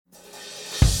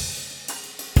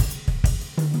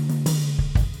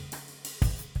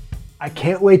I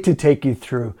can't wait to take you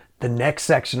through the next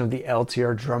section of the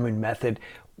LTR drumming method.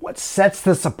 What sets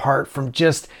this apart from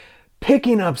just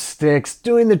picking up sticks,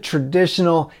 doing the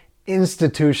traditional,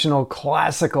 institutional,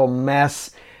 classical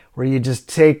mess where you just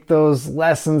take those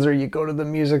lessons, or you go to the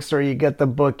music store, you get the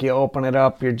book, you open it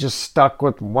up, you're just stuck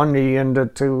with one knee into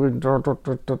two,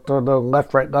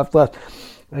 left, right, left, left.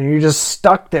 And you're just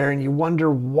stuck there and you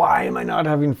wonder, why am I not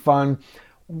having fun?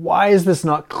 Why is this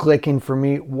not clicking for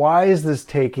me? Why is this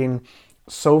taking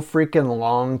so freaking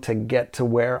long to get to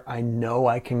where I know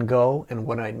I can go and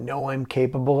what I know I'm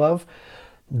capable of?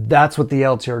 That's what the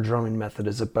LTR drumming method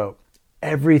is about.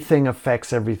 Everything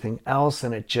affects everything else,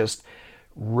 and it just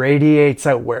radiates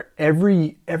out where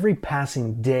every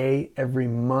passing day, every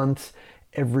month,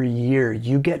 every year,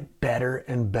 you get better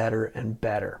and better and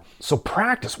better. So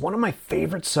practice, one of my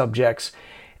favorite subjects,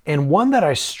 and one that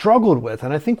I struggled with,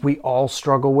 and I think we all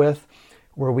struggle with,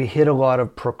 where we hit a lot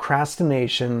of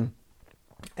procrastination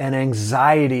and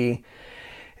anxiety,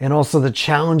 and also the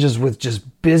challenges with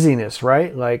just busyness,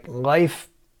 right? Like life,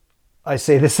 I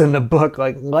say this in the book,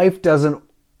 like life doesn't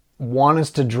want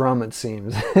us to drum, it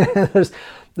seems.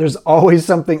 there's always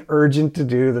something urgent to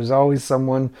do. There's always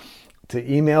someone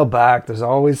to email back. There's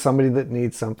always somebody that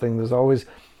needs something. There's always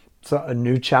a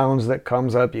new challenge that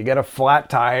comes up. You get a flat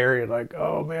tire. You're like,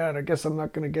 oh man, I guess I'm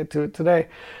not going to get to it today.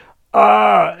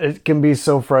 It can be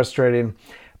so frustrating.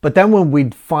 But then when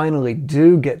we finally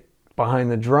do get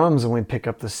behind the drums and we pick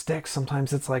up the sticks,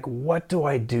 sometimes it's like, what do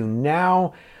I do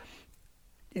now?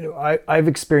 You know, I've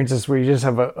experienced this where you just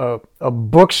have a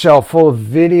bookshelf full of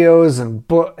videos and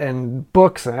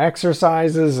books and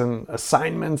exercises and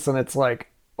assignments, and it's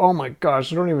like, oh my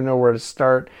gosh, I don't even know where to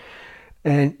start.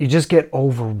 And you just get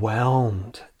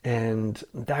overwhelmed, and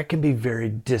that can be very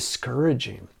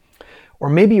discouraging. Or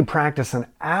maybe you practice an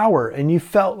hour and you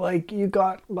felt like you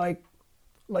got like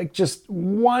just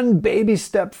one baby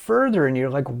step further, and you're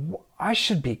like, I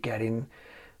should be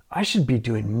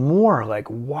doing more. Like,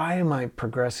 why am I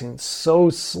progressing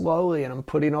so slowly, and I'm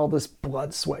putting all this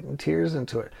blood, sweat, and tears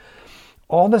into it?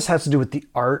 All this has to do with the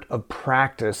art of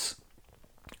practice,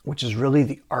 which is really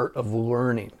the art of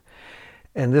learning.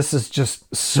 And this is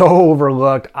just so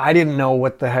overlooked. I didn't know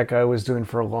what the heck I was doing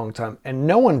for a long time. And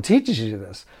no one teaches you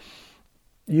this.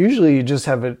 Usually you just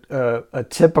have a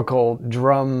typical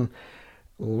drum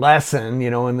lesson, you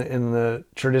know, in the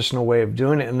traditional way of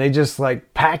doing it, and they just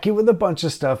like pack you with a bunch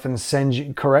of stuff and send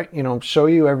you show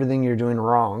you everything you're doing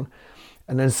wrong,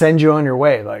 and then send you on your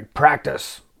way. Like,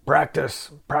 practice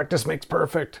makes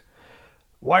perfect.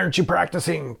 Why aren't you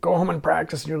practicing? Go home and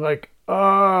practice. And you're like,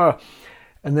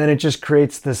 and then it just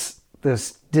creates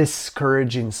this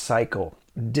discouraging cycle,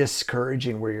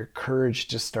 where your courage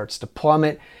just starts to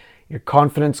plummet, your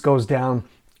confidence goes down.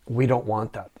 We don't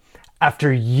want that.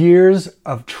 After years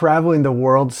of traveling the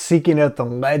world, seeking out the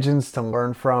legends to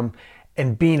learn from,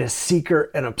 and being a seeker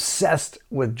and obsessed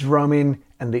with drumming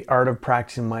and the art of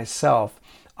practicing myself,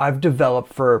 I've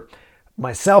developed for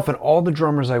myself and all the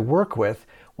drummers I work with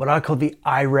what I call the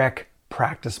IREC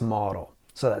practice model.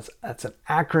 So that's an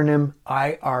acronym,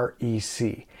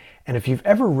 IREC. And if you've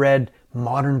ever read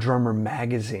Modern Drummer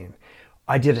magazine,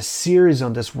 I did a series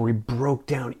on this where we broke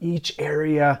down each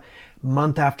area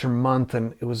month after month,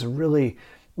 and it was a really,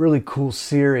 really cool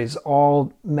series,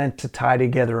 all meant to tie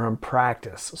together on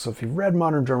practice. So if you've read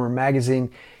Modern Drummer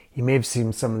magazine, you may have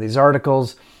seen some of these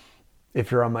articles.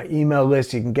 If you're on my email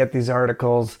list, you can get these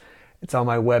articles. It's on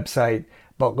my website.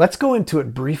 But let's go into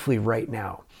it briefly right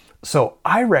now. So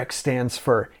IREC stands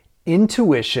for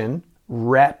intuition,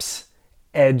 reps,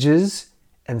 edges,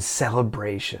 and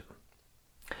celebration.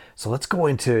 So let's go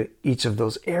into each of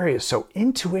those areas. So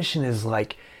intuition is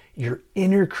like your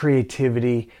inner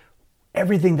creativity,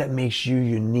 everything that makes you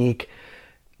unique,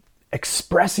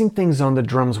 expressing things on the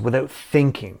drums without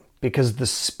thinking, because the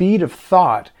speed of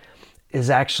thought is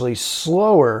actually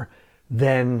slower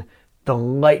than the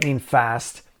lightning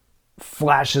fast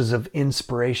flashes of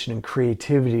inspiration and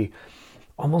creativity,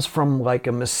 almost from like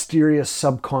a mysterious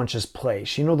subconscious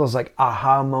place. You know those like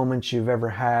aha moments you've ever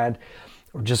had,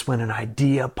 or just when an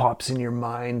idea pops in your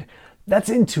mind? That's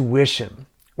intuition.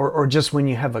 Or just when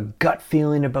you have a gut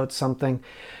feeling about something.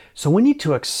 So we need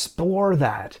to explore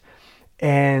that.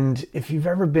 And if you've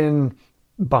ever been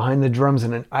behind the drums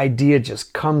and an idea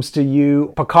just comes to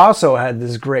you, Picasso had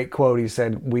this great quote. He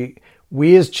said,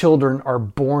 we as children are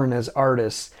born as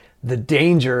artists. The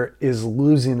danger is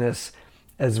losing us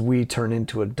as we turn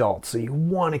into adults. So you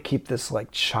want to keep this like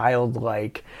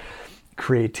childlike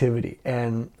creativity.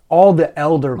 And all the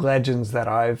elder legends that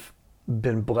I've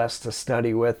been blessed to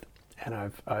study with, and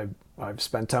I've I've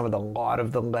spent time with a lot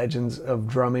of the legends of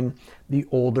drumming, the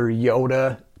older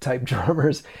Yoda type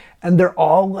drummers, and they're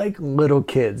all like little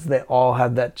kids. They all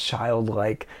have that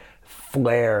childlike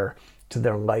flair to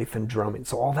their life in drumming.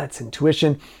 So all that's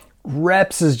intuition.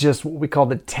 Reps is just what we call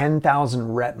the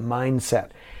 10,000 rep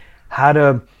mindset. How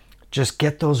to just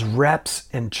get those reps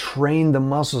and train the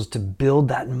muscles to build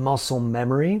that muscle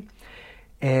memory.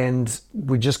 And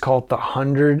we just call it the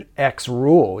 100x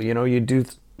rule. You know, you do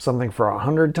something for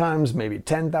 100 times, maybe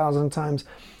 10,000 times,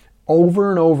 over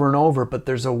and over and over. But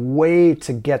there's a way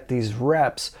to get these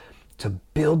reps to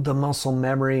build the muscle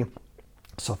memory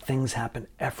so things happen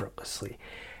effortlessly.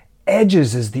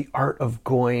 Edges is the art of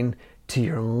going to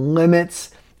your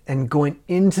limits and going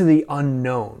into the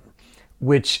unknown,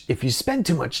 which if you spend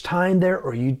too much time there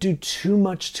or you do too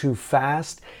much too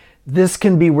fast, this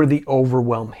can be where the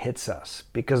overwhelm hits us,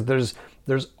 because there's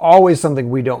always something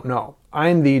we don't know.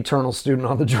 I'm the eternal student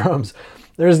on the drums.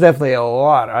 There's definitely a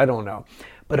lot I don't know.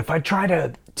 But if I try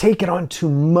to take it on too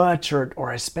much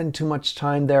or I spend too much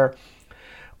time there,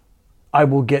 I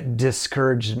will get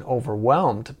discouraged and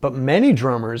overwhelmed. But many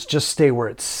drummers just stay where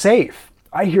it's safe.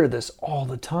 I hear this all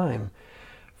the time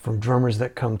from drummers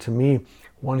that come to me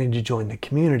wanting to join the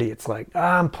community. It's like,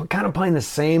 I'm kind of playing the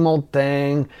same old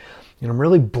thing. You know, I'm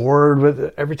really bored with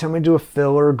it. Every time I do a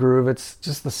fill or a groove, it's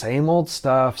just the same old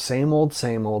stuff, same old,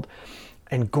 same old.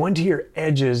 And going to your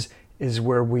edges is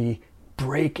where we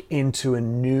break into a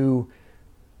new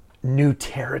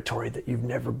territory that you've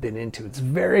never been into. It's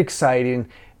very exciting.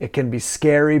 It can be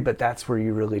scary, but that's where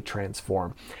you really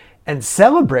transform. And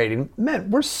celebrating,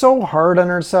 man, we're so hard on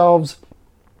ourselves.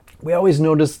 We always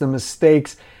notice the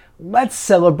mistakes. Let's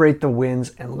celebrate the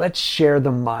wins and let's share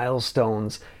the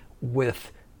milestones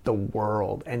with the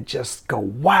world and just go,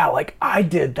 wow, like I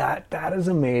did that. That is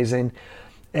amazing.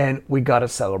 And we got to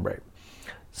celebrate.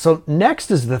 So next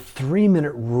is the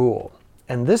 3-minute rule.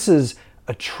 And this is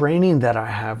a training that I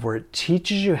have where it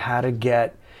teaches you how to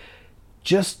get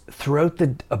just throughout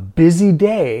a busy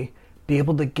day, be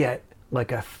able to get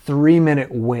like a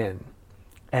 3-minute win.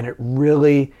 And it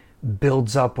really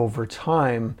builds up over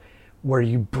time where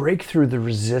you break through the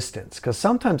resistance. Because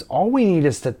sometimes all we need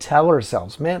is to tell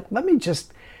ourselves, man, let me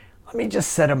just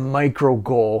set a micro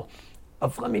goal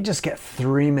of let me just get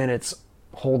 3 minutes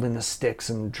holding the sticks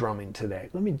and drumming today.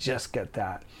 Let me just get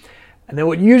that. And then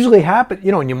what usually happens,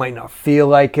 you know, and you might not feel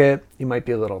like it, you might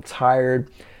be a little tired,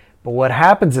 but what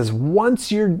happens is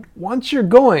once you're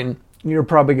going, you're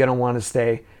probably going to want to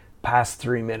stay past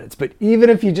 3 minutes. But even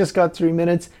if you just got 3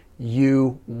 minutes,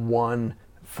 you won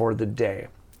for the day.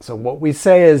 So what we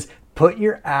say is put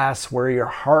your ass where your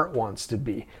heart wants to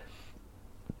be.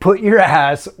 Put your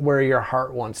ass where your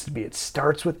heart wants to be. It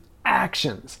starts with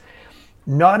actions,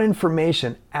 not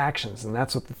information, actions. And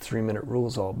that's what the 3-minute rule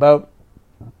is all about.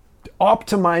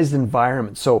 Optimized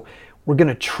environment. So we're going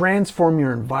to transform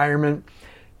your environment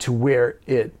to where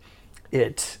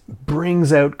it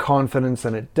brings out confidence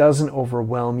and it doesn't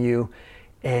overwhelm you.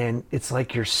 And it's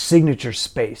like your signature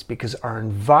space, because our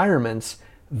environments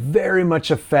very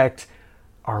much affect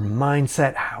our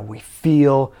mindset, how we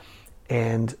feel,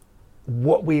 and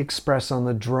what we express on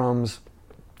the drums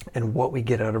and what we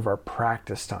get out of our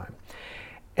practice time.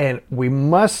 And we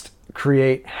must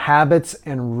create habits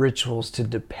and rituals to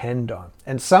depend on,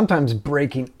 and sometimes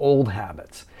breaking old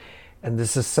habits. And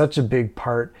this is such a big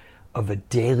part of a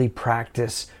daily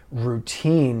practice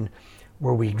routine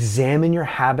where we examine your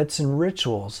habits and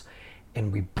rituals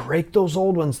and we break those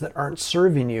old ones that aren't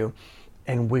serving you,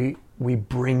 and we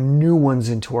bring new ones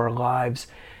into our lives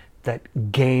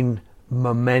that gain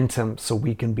momentum so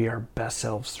we can be our best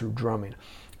selves through drumming.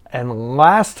 And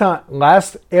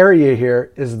last area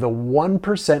here is the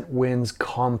 1% wins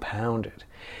compounded.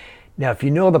 Now, if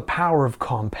you know the power of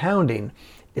compounding,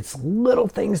 it's little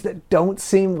things that don't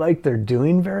seem like they're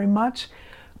doing very much,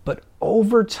 but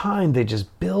over time they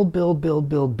just build,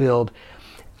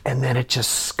 and then it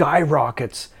just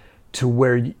skyrockets to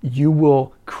where you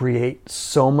will create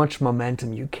so much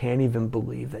momentum you can't even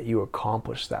believe that you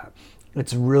accomplished that.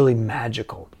 It's really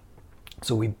magical.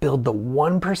 So we build the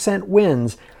 1%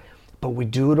 wins, but we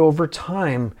do it over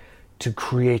time to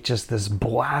create just this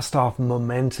blast off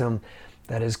momentum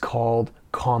that is called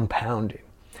compounding.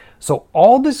 So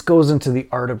all this goes into the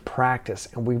art of practice,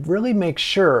 and we really make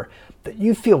sure that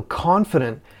you feel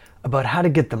confident about how to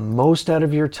get the most out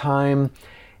of your time,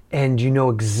 and you know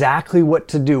exactly what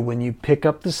to do when you pick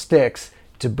up the sticks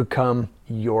to become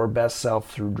your best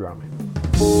self through drumming.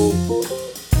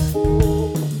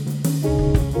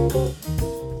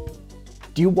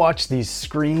 Do you watch these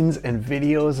screens and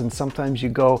videos, and sometimes you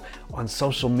go on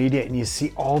social media and you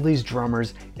see all these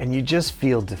drummers and you just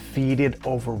feel defeated,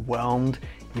 overwhelmed,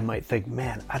 You might think,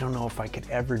 man, I don't know if I could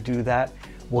ever do that.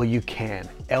 Well, you can.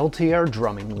 LTR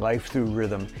Drumming, Life Through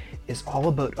Rhythm, is all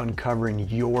about uncovering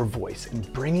your voice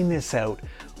and bringing this out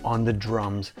on the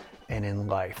drums and in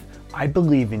life. I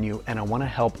believe in you and I want to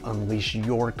help unleash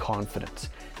your confidence.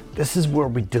 This is where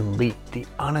we delete the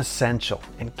unessential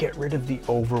and get rid of the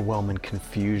overwhelming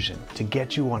confusion to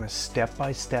get you on a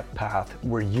step-by-step path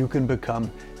where you can become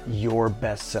your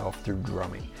best self through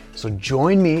drumming. So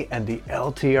join me and the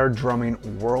LTR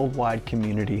Drumming worldwide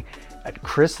community at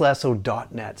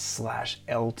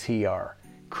chrislesso.net/LTR.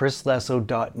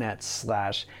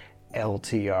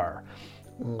 chrislesso.net/LTR.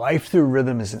 Life Through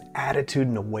Rhythm is an attitude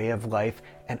and a way of life,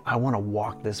 and I want to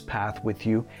walk this path with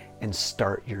you and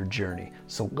start your journey.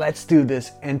 So let's do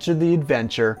this. Enter the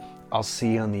adventure. I'll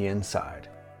see you on the inside.